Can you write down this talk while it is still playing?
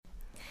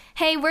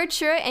Hey, we're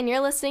True, and you're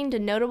listening to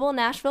Notable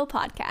Nashville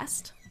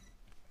Podcast.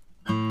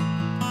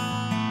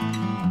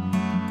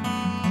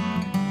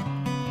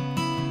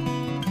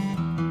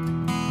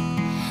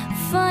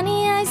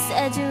 Funny, I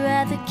said you'd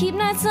rather keep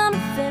nights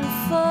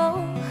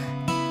uneventful.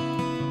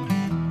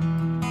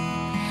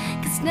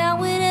 Cause now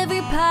with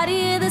every party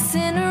you're the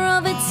center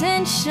of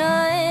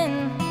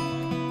attention.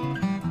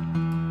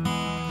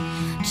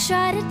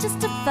 Try to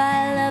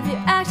justify love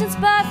your actions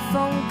by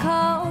phone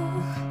call,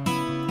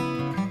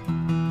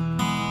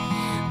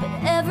 but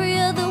every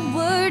other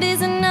word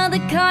is another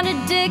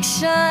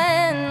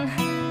contradiction.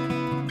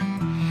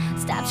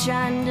 Stop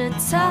trying to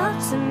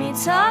talk to me,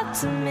 talk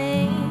to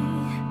me.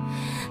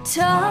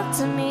 Talk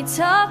to me,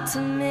 talk to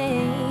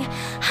me.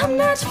 I'm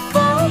not your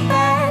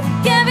fallback.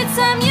 Every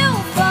time you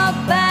fall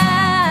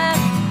back,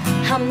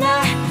 I'm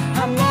not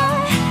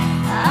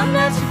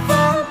your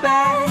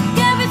fallback.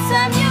 Every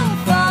time you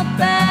fall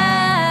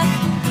back,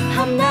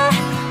 I'm not.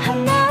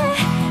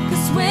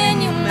 Cause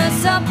when you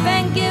mess up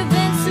and give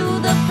in to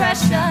the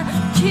pressure,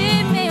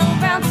 keep me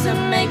around to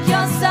make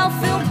yourself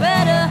feel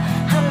better.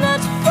 I'm not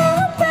your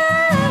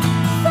fallback,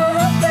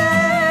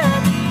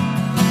 fallback.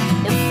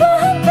 You're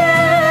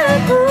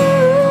fallback, ooh.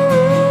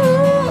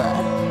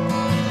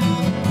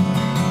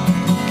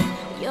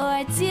 Your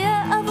idea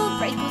of a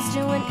break was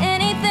doing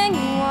anything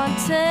you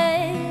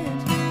wanted.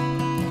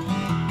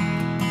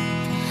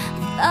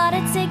 Thought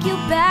I'd take you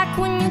back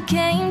when you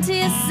came to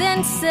your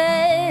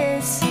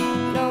senses.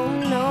 No,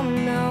 no,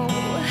 no.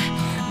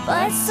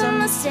 But some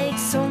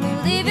mistakes only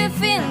leave you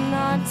feeling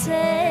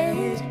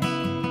haunted.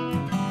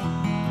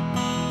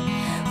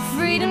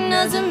 Freedom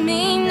doesn't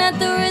mean that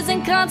there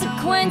isn't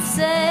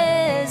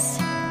consequences.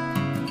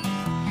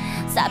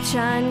 Stop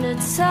trying to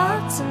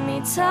talk to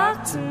me,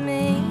 talk to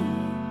me.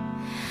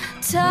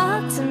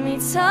 Talk to me,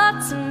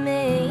 talk to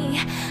me.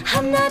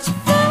 I'm not your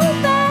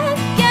fallback.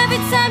 Every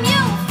time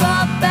you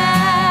fall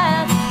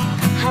back,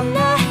 I'm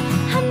not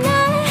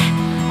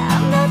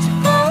your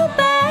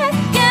fallback.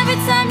 Every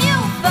time you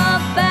fall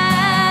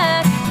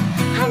back,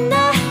 I'm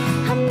not.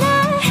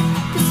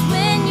 Cause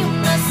when you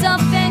mess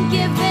up and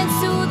give in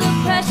to the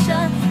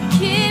pressure,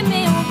 keep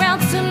me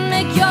around to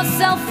make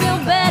yourself feel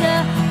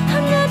better.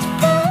 I'm not your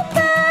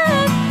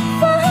fallback,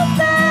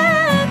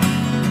 fallback.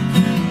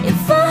 You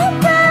fall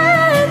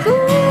back, ooh.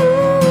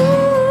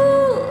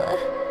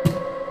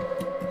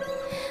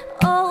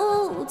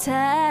 Old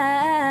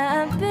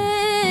habits,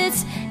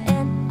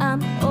 and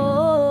I'm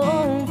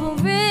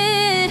over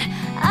it.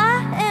 I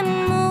am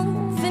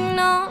moving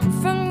on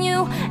from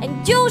you,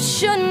 and you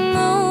should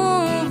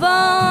move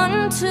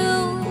on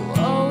too.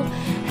 Old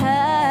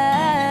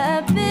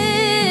habits,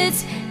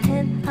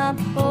 and I'm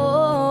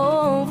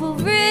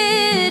over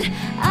it.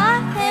 I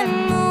am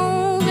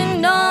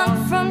moving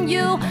on from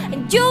you,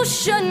 and you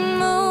should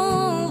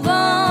move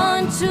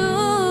on too.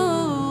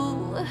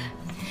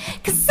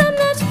 Cause I'm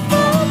not your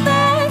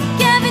fallback.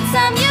 Every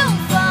time you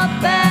fall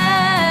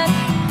back,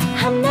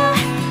 I'm not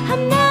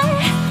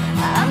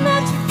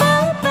your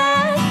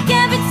fallback.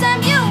 Every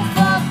time you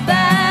fall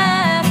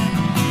back,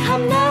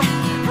 I'm not.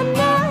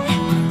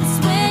 Cause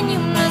when you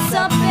mess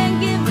up and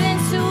give in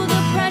to the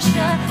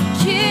pressure,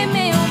 keep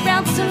me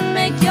around to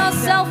make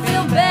yourself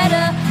feel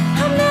better.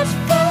 I'm not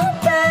your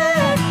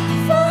fallback,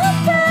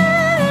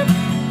 fallback,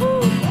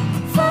 ooh,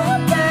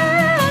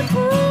 fallback,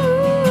 ooh.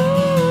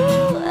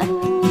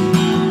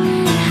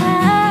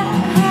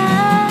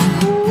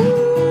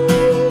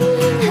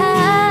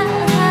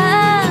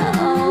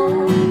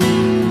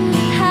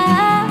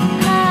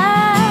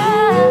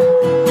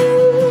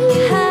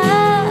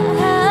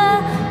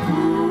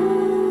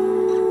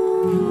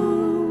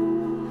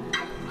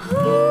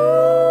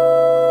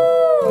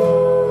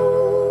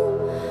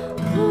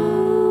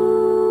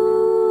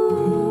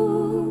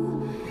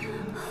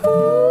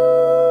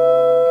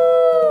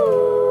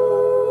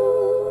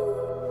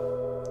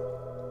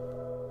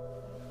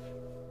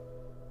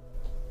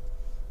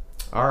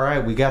 All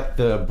right, we got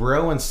the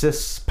bro and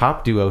sis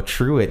pop duo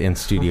Truett in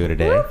studio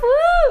today. Woo,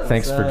 woo.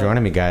 Thanks for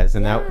joining me, guys.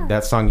 And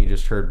that song you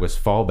just heard was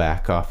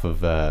Fallback off of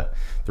the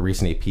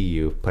recent EP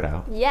you put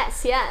out. Yes.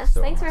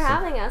 So Thanks for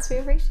awesome. having us. We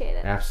appreciate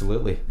it.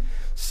 Absolutely.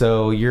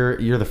 So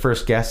you're the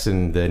first guest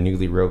in the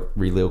newly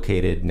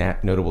relocated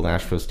Notable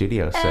Nashville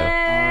studio. So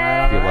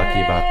I feel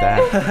lucky about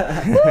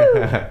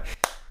that.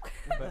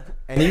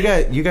 And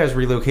you guys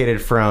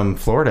relocated from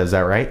Florida, is that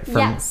right?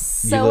 Yes.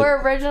 So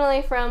we're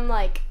originally from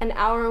like an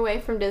hour away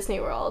from Disney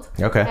World.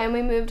 Okay. And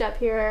we moved up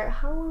here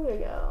how long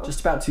ago? Just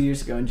about 2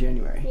 years ago in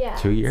January. Yeah.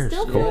 2 years.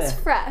 Still Cool. feels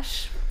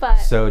fresh, but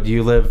So do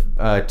you live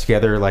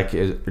together, like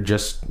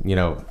just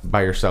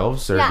by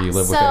yourselves, or do you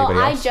live with anybody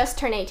else? I just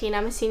turned 18.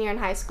 I'm a senior in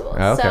high school.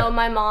 Oh, okay. So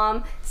my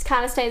mom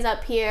kind of stays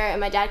up here, and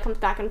my dad comes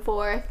back and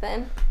forth,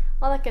 and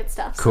all that good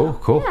stuff. Cool, So,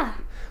 cool. Yeah.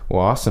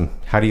 Well, awesome.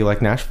 How do you like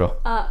Nashville?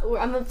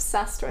 I'm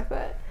obsessed with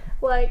it.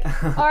 Like,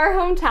 our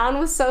hometown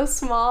was so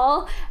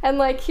small, and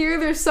like here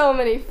there's so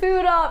many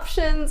food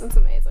options. It's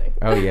amazing.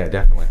 Oh yeah,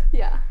 definitely.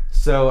 Yeah.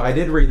 So I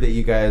did read that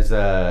you guys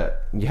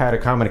you had a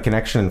common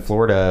connection in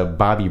Florida.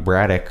 Bobby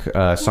Braddock,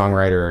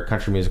 songwriter,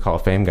 Country Music Hall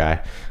of Fame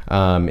guy,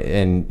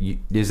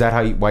 is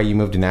that why you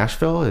moved to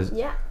Nashville?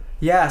 Yeah.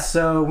 Yeah,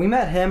 so we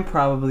met him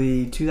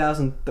probably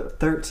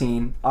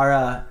 2013.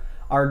 Our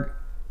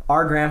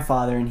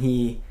grandfather and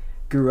he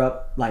grew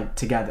up like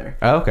together.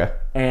 Oh, okay.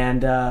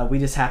 And we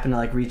just happened to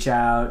like reach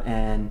out,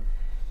 and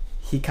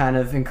he kind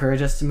of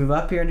encouraged us to move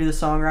up here and do the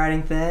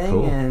songwriting thing.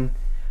 Cool. And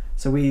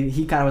so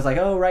he kind of was like,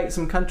 oh, write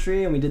some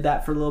country, and we did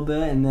that for a little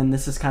bit. And then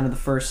this is kind of the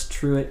first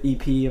Truett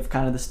EP of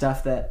kind of the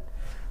stuff that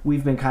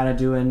we've been kind of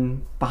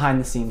doing behind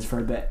the scenes for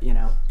a bit, you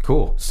know.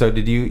 Cool. So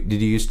did you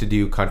used to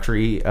do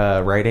country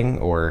writing,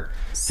 or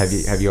have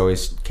you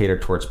always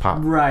catered towards pop?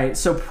 Right.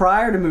 So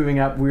prior to moving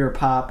up, we were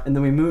pop, and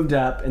then we moved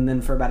up, and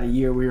then for about a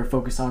year we were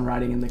focused on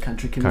writing in the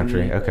country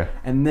community. Country, okay.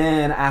 And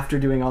then after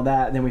doing all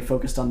that, then we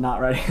focused on not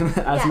writing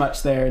as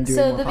much there and doing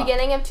so more the pop.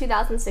 beginning of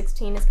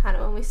 2016 is kind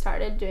of when we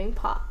started doing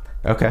pop.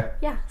 Okay.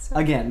 Yeah. So.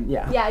 Again,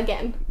 yeah. Yeah,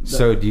 again.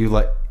 So do you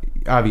like?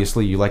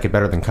 Obviously, you like it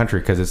better than country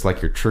because it's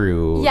like your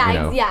true,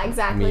 Yeah,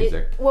 exactly.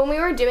 music. When we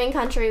were doing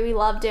country, we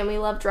loved it, and we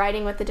loved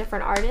writing with the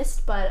different artists,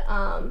 but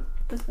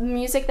the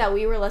music that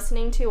we were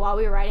listening to while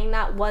we were writing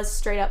that was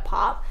straight up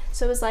pop.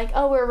 So it was like,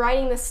 oh, we're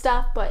writing this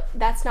stuff, but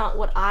that's not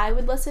what I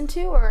would listen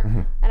to,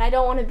 and I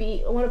don't want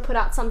to put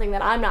out something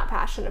that I'm not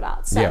passionate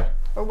about. So,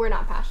 or we're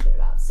not passionate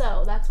about.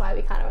 So that's why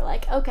we kind of were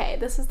like, okay,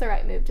 this is the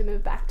right move to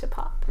move back to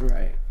pop.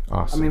 Right.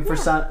 Awesome. I mean,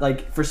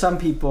 for some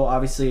people,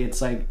 obviously,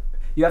 it's like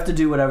you have to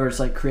do whatever is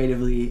like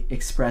creatively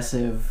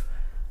expressive,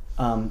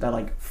 that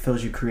like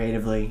fills you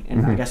creatively.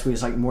 And I guess we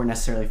was like more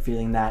necessarily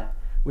feeling that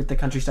with the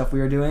country stuff we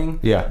were doing.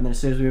 Yeah. And then as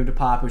soon as we moved to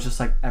pop, it was just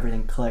like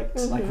everything clicked,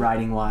 like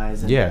writing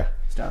wise and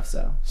stuff.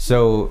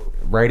 So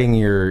writing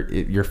your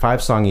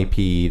 5-song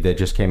EP that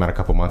just came out a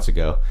couple months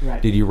ago.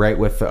 Right. Did you write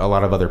with a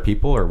lot of other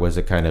people, or was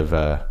it kind of?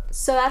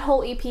 So that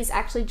whole EP is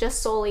actually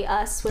just solely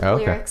us with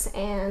lyrics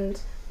and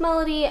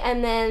melody,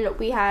 and then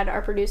we had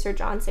our producer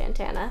John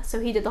Santana, so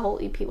he did the whole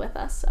EP with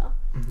us. So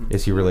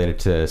Is he related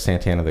to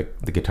Santana,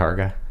 the guitar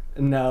guy?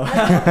 No.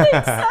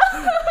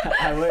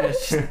 I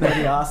wish. That'd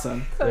be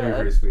awesome. That'd be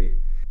pretty sweet.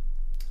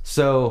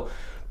 So,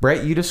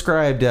 Brett, you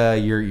described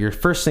your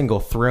first single,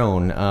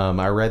 Throne.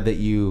 I read that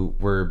you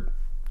were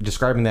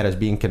describing that as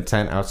being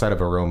content outside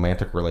of a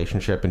romantic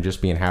relationship and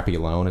just being happy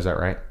alone. Is that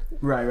right?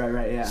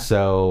 Right, yeah.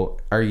 So,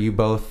 are you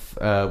both?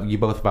 You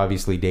both have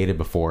obviously dated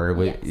before.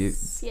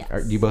 Yes.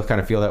 Do you both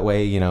kind of feel that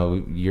way? You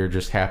know, you're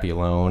just happy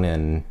alone,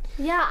 and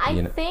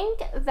I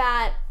think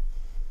that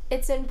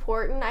it's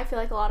important. I feel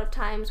like a lot of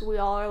times we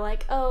all are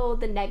like, oh,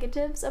 the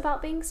negatives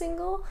about being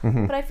single,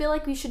 but I feel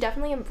like we should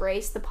definitely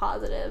embrace the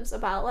positives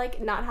about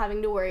like not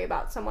having to worry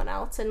about someone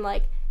else and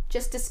like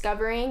just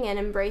discovering and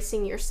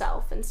embracing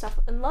yourself and stuff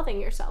and loving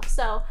yourself.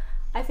 So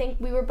I think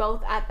we were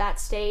both at that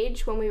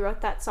stage when we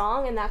wrote that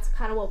song, and that's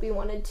kind of what we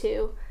wanted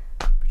to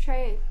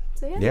portray.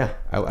 So yeah,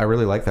 I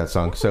really like that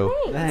song. So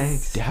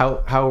Thanks.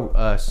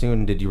 How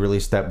soon did you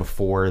release that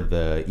before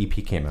the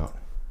EP came out?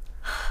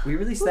 We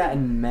released that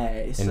in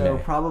May,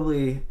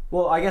 probably,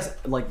 well, I guess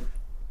like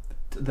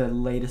the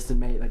latest in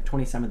May, like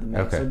 27th of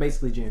May, so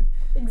basically June.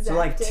 Exact so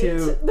like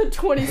date, the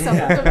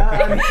 27th of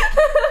May.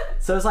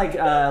 So it's like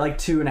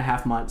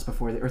 2.5 months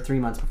before, or 3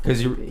 months before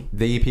the EP.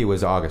 The EP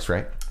was August,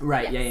 right?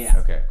 Right, Yes. yeah.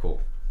 Okay, cool.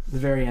 The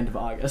very end of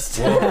August.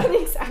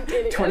 The exact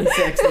date again.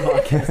 26th of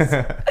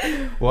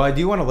August. Well, I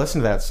do want to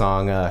listen to that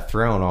song,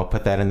 Throne. I'll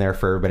put that in there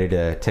for everybody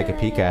to take a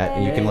peek at.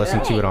 And you can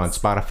listen to it on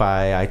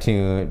Spotify,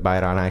 iTunes, buy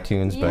it on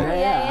iTunes.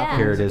 But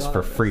here it is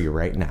for free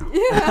right now.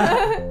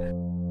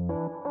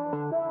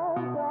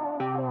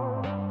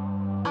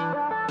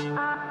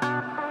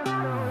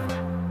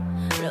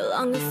 No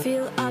longer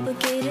feel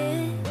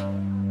obligated,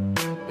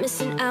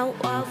 missing out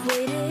while I've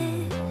waited.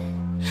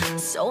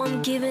 So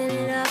I'm giving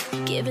it up,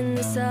 giving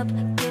this up,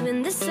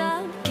 giving this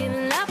up,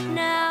 giving up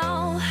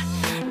now.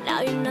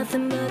 Now you're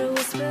nothing but a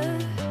whisper.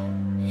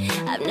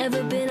 I've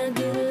never been a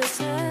good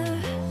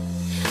listener.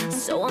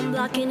 So I'm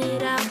blocking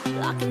it out,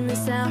 blocking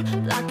this out,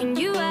 blocking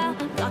you out,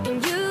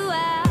 blocking you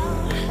out.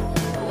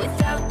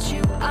 Without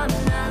you, I'm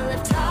not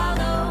left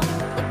hollow.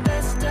 The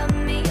best of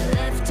me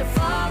left to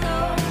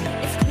follow.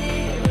 It's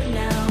clear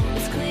now,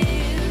 it's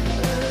clear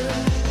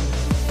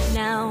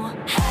now.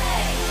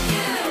 Hey,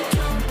 you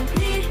don't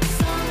need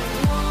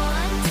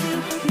someone to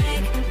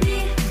make me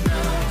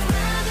love.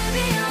 Rather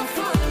be off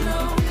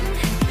alone.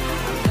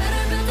 I'm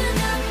better building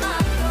up my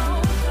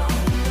own.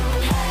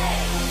 Hey,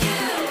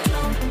 you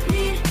don't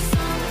need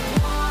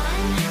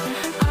someone.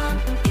 I'm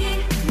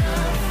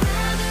enough.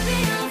 Rather be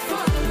off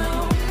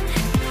alone.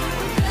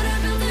 I'm better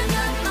building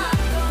up my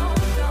own.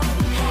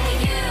 Hey,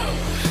 you.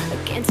 I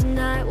can't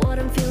deny what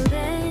I'm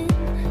feeling.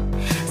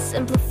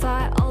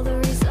 Simplify all the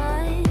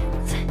reasons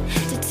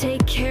to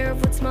take care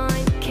of what's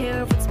mine,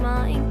 care of what's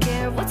mine,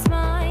 care of what's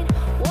mine,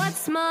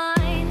 what's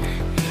mine.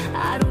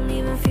 I don't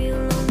even feel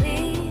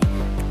lonely.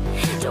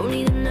 Don't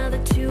need another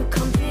to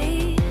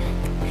comfy.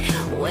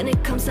 When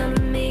it comes down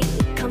to me,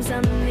 it comes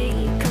down to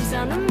me, it comes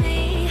down to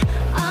me.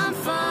 I'm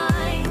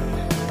fine.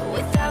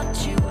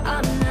 Without you,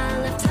 I'm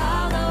not left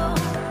hollow.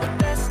 The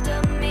best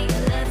of me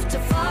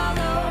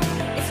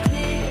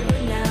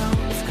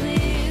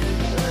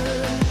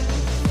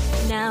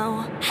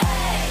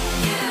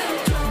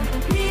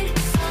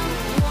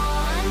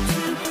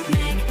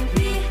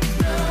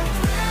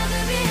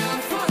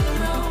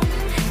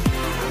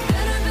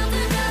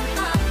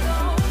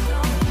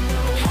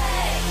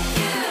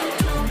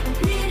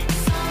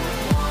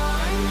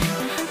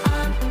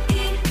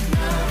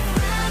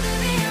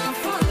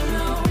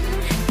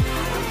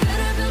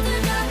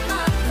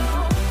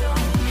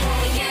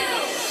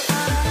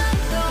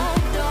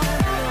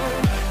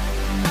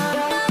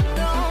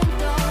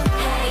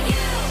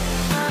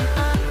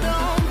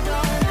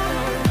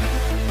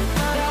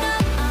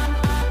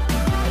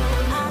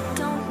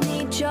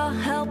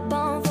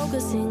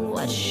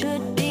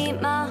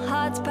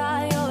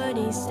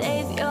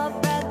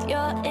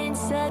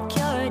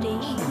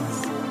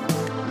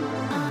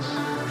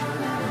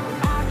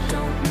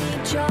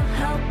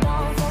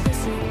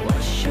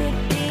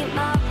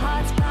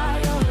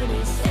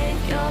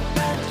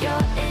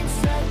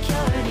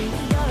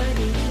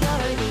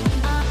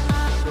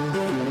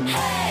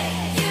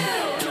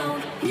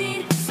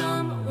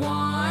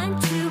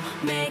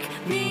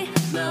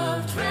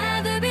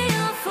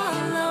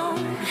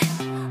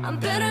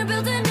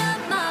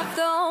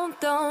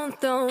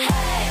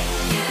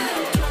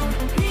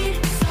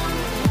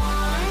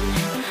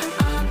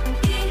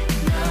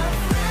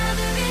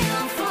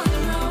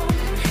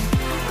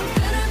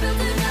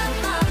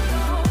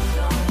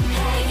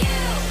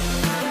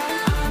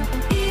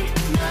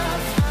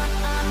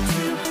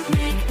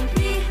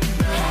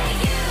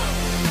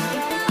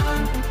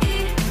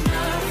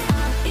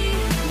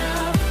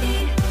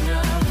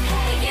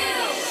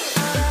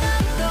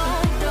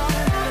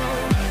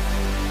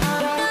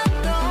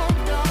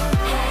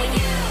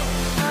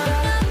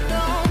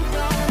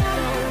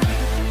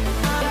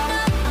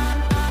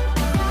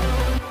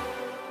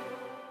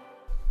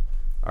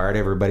right,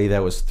 everybody,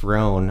 that was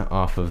Thrown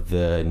off of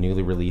the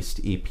newly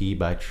released EP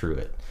by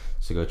Truett.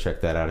 So go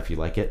check that out if you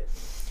like it.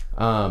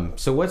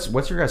 So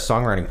what's your guys'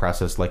 songwriting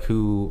process like?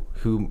 Who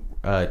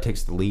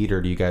takes the lead,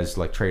 or do you guys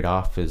like trade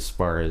off as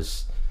far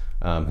as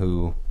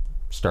who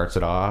starts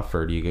it off,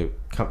 or do you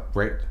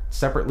write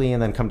separately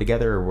and then come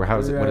together, or what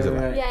is it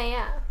like?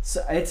 Yeah.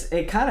 So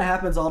it kind of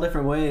happens all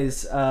different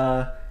ways.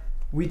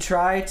 We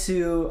try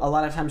to a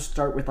lot of times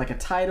start with like a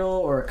title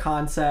or a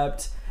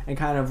concept and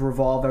kind of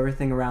revolve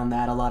everything around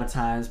that a lot of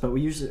times, but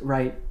we usually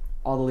write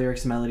all the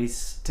lyrics and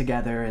melodies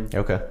together, and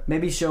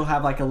maybe she'll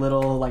have like a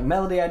little like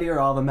melody idea, or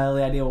all the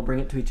melody idea, we'll bring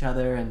it to each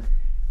other. And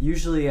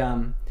usually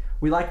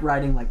we like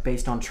writing like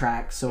based on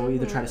tracks, so we'll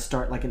either try to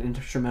start like an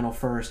instrumental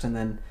first and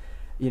then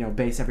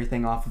base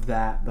everything off of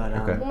that.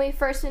 But when we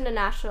first moved to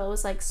Nashville, it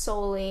was like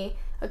solely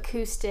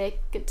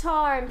acoustic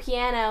guitar and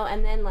piano,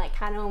 and then like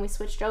kind of when we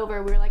switched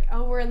over, we were like,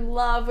 oh, we're in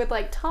love with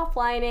like top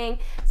lining,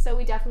 so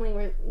we definitely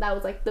were. That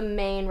was like the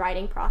main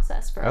writing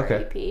process for our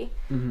EP.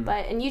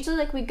 But and usually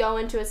like we go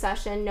into a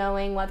session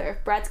knowing whether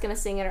if Brett's gonna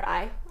sing it or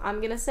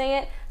I'm gonna sing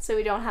it, so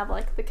we don't have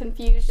like the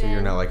confusion. So you're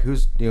not like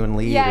who's doing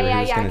lead,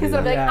 because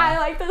I'm like, I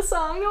like this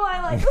song, no,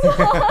 I like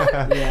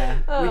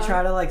this song. We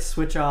try to like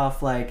switch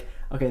off, like,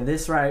 okay,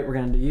 this right we're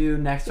gonna do you,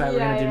 next right we're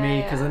gonna do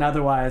me, because then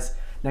otherwise,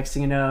 next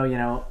thing you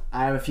know,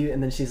 I have a few,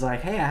 and then she's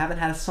like, hey, I haven't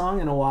had a song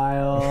in a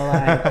while.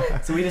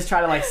 So we just try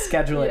to like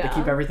schedule it to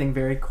keep everything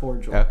very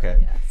cordial.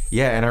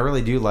 Yeah, and I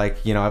really do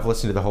like, I've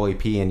listened to the whole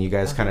EP, and you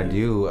guys kind of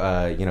do,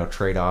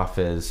 trade off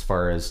as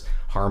far as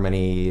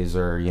harmonies,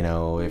 or,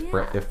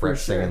 if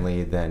Brett's singing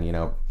lead,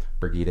 then,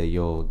 Brigitte,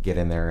 you'll get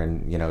in there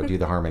and, do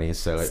the harmonies.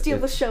 So steal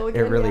the show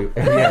again. It really,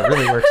 it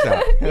really works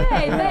out.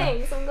 Yay,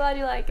 thanks. I'm glad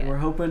you like it. We're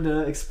hoping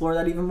to explore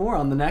that even more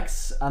on the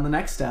next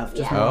stuff.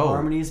 Just more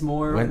harmonies,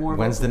 more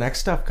when's the next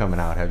stuff coming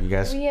out? Have you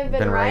guys We have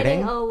been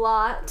writing a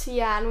lot,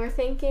 and we're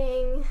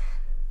thinking.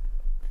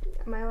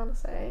 Am I allowed to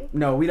say?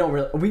 No, we don't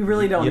really. We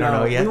really don't know. You don't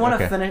know yet? We want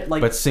to finish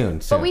but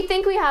soon. But we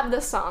think we have the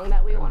song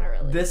that we want to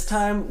release. This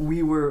time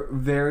we were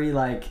very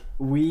like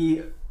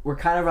we were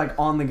kind of like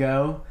on the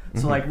go.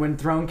 So like when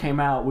Throne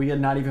came out, we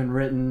had not even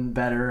written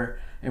Better,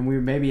 and we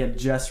maybe had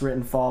just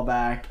written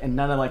Fallback, and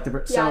none of like the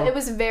it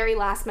was very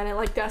last minute.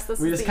 Like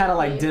we just kind of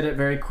like did it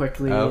very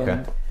quickly.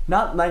 And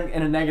not like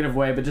in a negative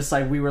way, but just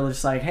like we were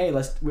just like, hey,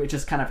 it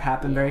just kind of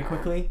happened very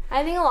quickly.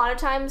 I think a lot of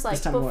times,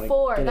 like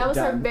before, that was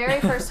our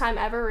very first time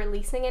ever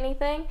releasing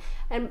anything,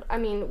 and I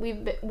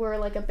mean we're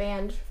like a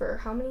band for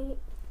how many?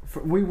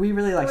 We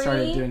really like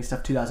started doing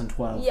stuff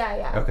 2012.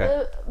 Yeah.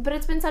 Okay. But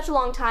it's been such a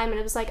long time, and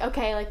it was like,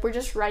 okay, like we're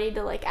just ready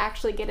to like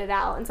actually get it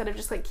out instead of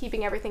just like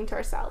keeping everything to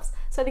ourselves.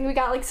 So I think we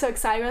got like so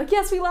excited. We're like,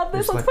 yes, we love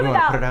this. Let's put it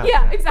out.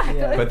 Yeah, exactly.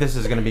 Yeah. But this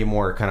is going to be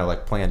more kind of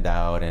like planned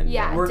out, and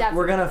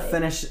we're gonna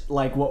finish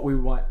like what we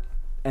want,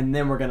 and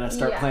then we're gonna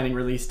start planning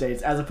release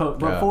dates. As opposed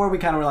before, we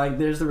kind of were like,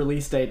 there's the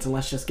release dates, and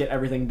let's just get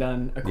everything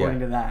done according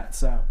to that.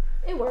 So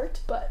it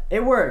worked, but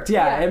it worked.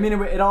 Yeah. I mean,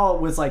 it all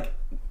was like.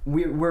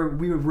 We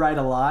would write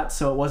a lot,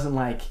 so it wasn't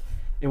like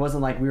we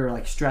were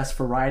like stressed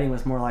for writing. It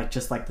was more like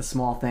just like the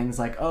small things,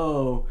 like,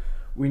 oh,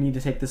 we need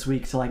to take this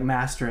week to like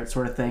master it,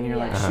 sort of thing. And you're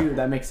like, shoot,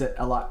 that makes it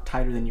a lot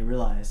tighter than you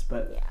realize.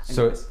 But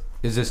so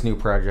is this new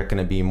project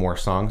going to be more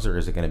songs, or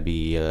is it going to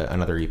be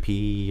another EP,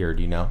 or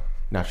do you know?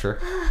 Not sure.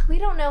 We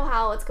don't know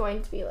how it's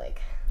going to be like.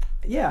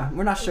 Yeah,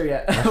 we're not sure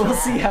yet. We'll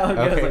see how it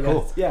goes. Okay,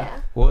 cool.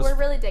 Yeah. Well, we're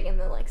really digging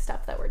the like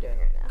stuff that we're doing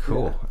right now.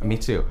 Cool. Me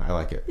too. I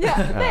like it. Yeah.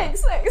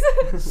 Thanks.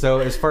 So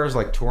as far as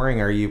like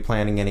touring, are you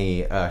planning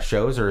any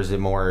shows, or is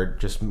it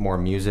just more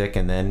music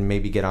and then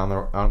maybe get on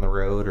the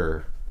road,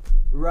 or?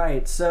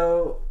 Right.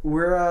 So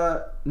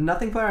we're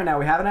nothing playing right now.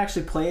 We haven't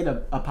actually played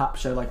a pop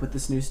show like with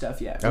this new stuff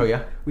yet. Oh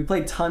yeah. We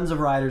played tons of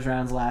Writers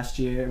Rounds last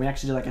year, and we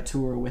actually did like a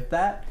tour with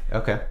that.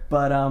 Okay.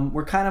 But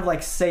we're kind of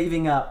like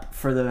saving up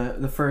for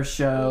the first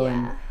show,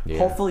 and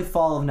hopefully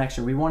fall of next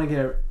year. We want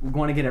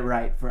to get it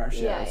right for our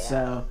show.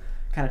 So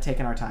kind of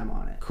taking our time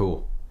on it.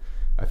 Cool.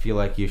 I feel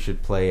like you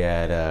should play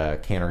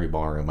at Cannery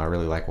Ballroom. I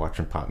really like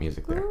watching pop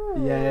music there.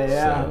 Ooh.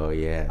 Yeah. So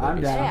yeah, I'm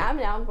down. Hey, I'm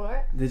down for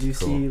it. Did you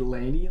see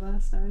Lainey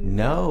last night?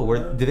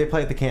 No. Did they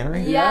play at the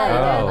Cannery?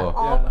 Yeah.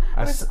 Oh.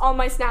 It was on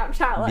my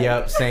Snapchat. Like.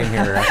 Yep, same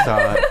here. I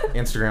saw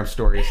Instagram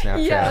story,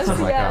 Snapchat.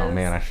 I'm like, oh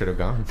man, I should have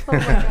gone. Oh my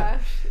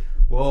gosh.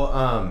 Well,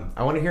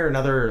 I want to hear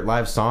another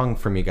live song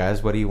from you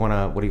guys. What do you want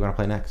to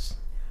play next?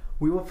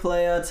 We will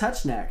play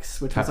Touch next,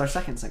 which was our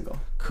second single.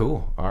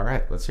 Cool. All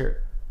right, let's hear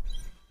it.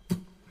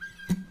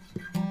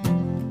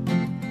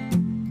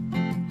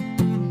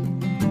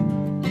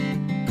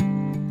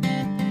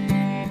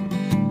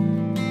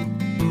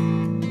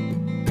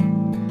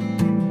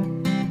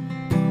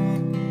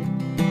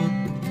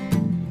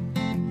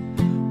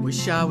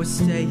 Wish I was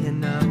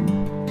staying up,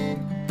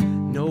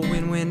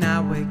 knowing when I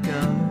wake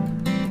up,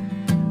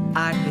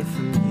 I hear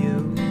from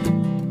you,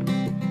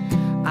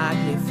 I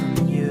hear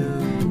from you.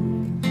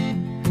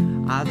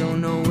 I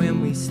don't know when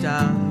we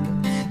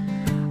stopped,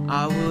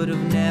 I would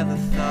have never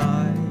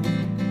thought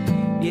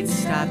it'd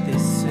stop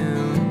this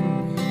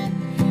soon.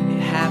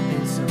 It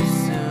happened so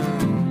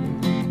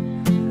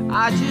soon.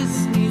 I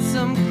just need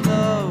some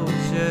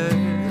closure.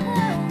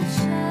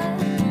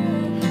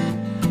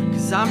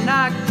 'cause I'm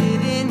not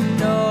getting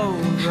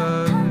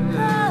over.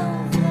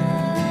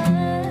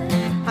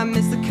 I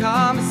miss the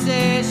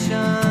conversations.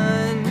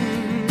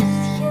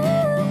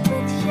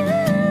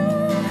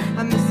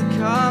 I miss the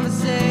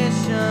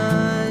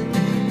conversations.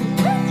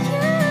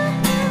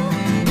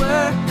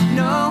 We're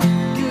no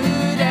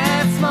good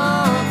at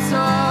small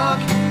talk.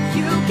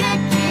 You can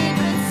keep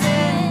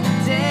pretending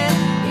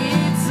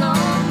it's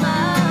all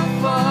my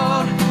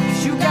fault.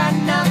 'Cause you got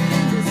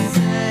nothing to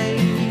say.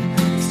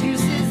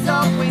 Excuses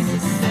always the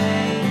same.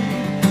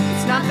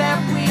 It's not that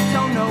we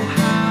don't know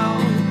how,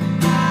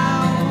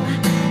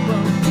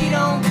 but we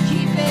don't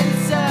keep in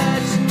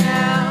touch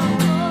now.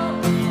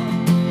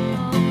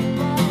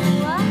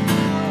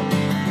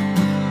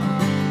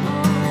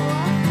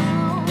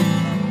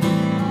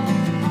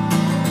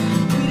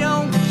 We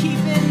don't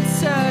keep in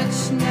touch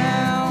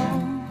now.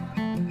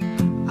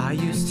 I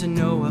used to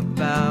know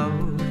about,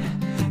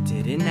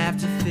 didn't have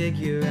to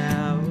figure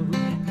out,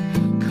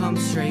 come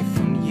straight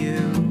from you.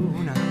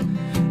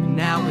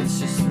 Now it's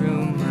just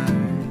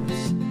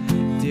rumors.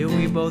 Did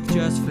we both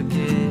just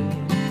forget,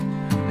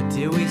 or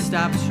did we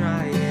stop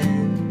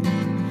trying?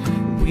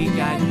 We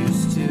got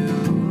used to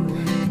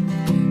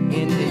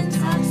ending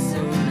time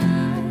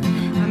sooner.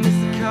 I miss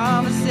the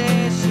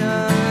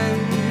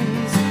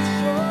conversations.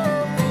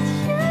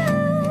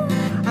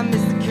 I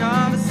miss the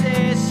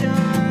conversations.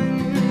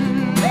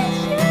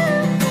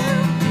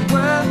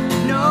 We're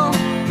no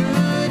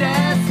good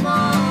at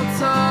small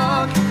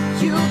talk.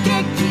 You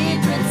can keep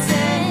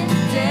pretending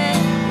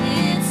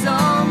it's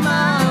all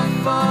my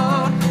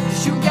fault.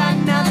 'Cause you got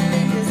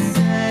nothing to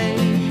say.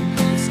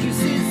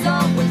 Excuses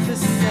always the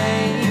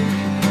same.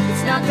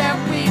 It's not that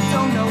we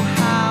don't know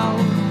how,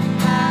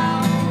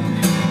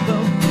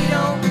 but we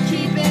don't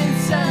keep in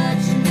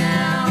touch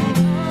now.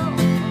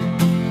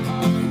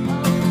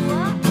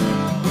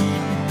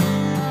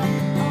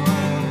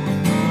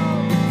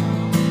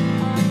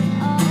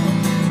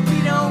 We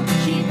don't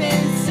keep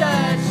in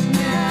touch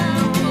now.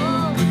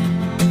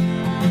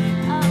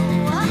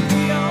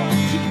 We don't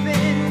keep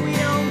in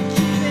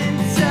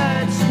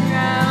touch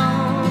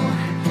now.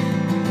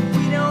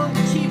 We don't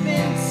keep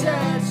in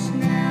touch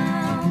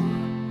now.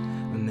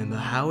 Remember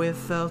how it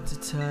felt to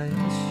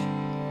touch,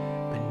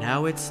 but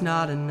now it's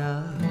not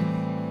enough.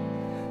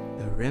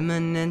 The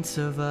remnants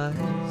of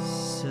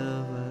us.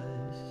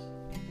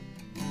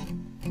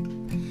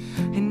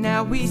 And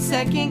now we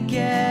second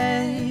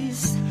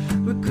guess,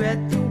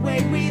 regret the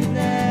way we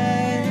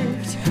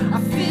left. I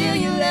feel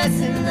you less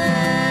and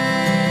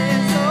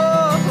less.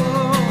 Oh,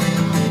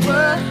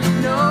 we're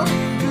no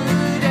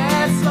good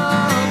at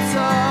small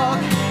talk.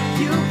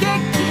 You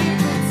can keep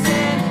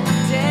pretending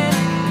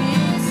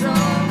it's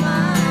all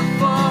my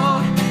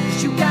fault. 'Cause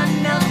you got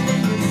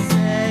nothing to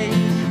say.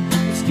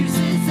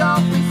 Excuses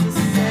always the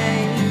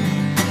same.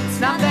 It's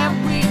not that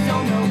we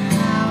don't know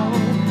how,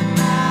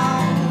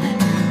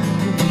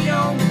 but we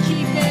don't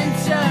keep in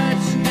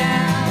touch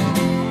now.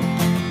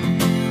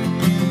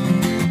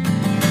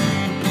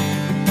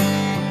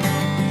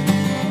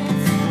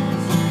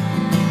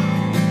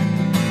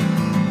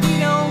 We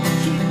don't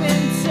keep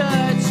in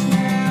touch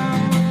now.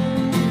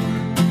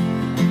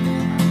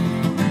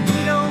 We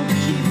don't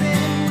keep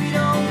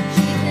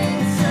in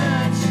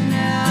touch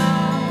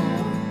now.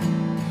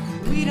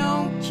 We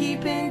don't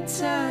keep in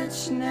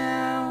touch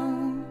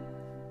now.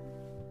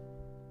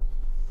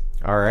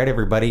 All right,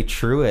 everybody,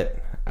 Truett.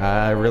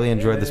 I really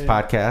enjoyed this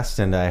podcast,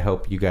 and I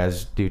hope you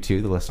guys do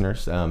too, the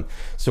listeners.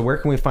 So where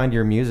can we find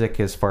your music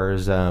as far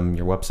as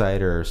your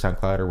website or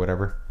SoundCloud or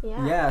whatever?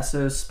 Yeah,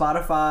 so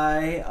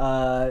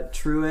Spotify,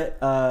 Truett,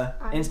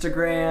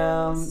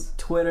 Instagram,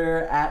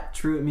 Twitter,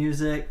 @Truett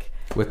Music.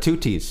 With two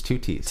T's.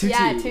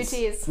 Yeah, 2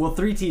 T's. Well,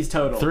 3 T's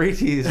total. 3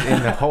 T's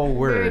in the whole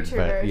word. Very true,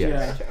 but very yes. true,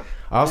 very true.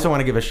 I also want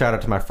to give a shout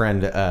out to my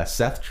friend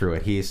Seth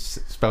Truett. He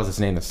spells his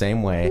name the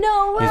same way.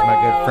 No He's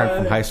my good friend way!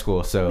 from high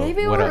school. So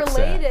Maybe what we're up,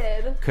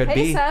 related. Seth? Could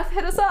hey, be. Seth,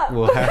 hit us up.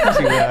 We'll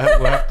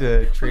have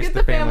to trace Get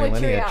the family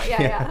tree lineage. out.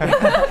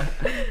 Yeah.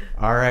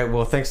 All right.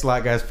 Well, thanks a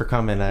lot, guys, for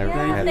coming. I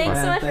had Thanks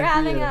fun. so much for Thank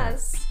having you.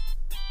 us.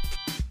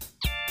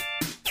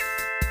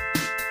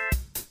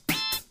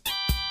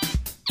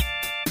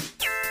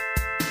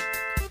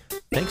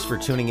 Thanks for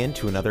tuning in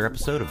to another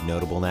episode of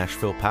Notable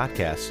Nashville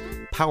Podcast,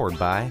 powered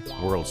by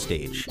World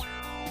Stage.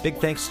 Big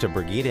thanks to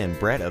Brigitte and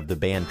Brett of the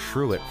band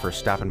Truett for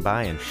stopping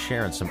by and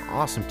sharing some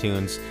awesome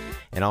tunes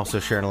and also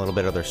sharing a little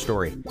bit of their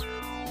story.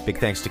 Big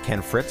thanks to Ken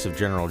Fritz of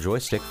General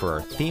Joystick for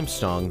our theme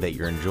song that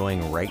you're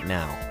enjoying right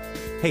now.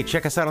 Hey,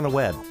 check us out on the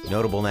web,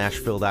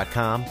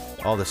 notablenashville.com,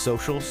 all the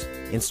socials,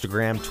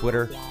 Instagram,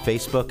 Twitter,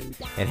 Facebook,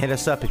 and hit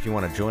us up if you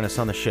want to join us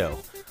on the show.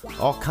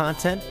 All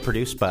content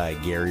produced by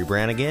Gary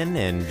Brannigan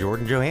and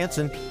Jordan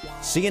Johansson.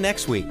 See you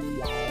next week.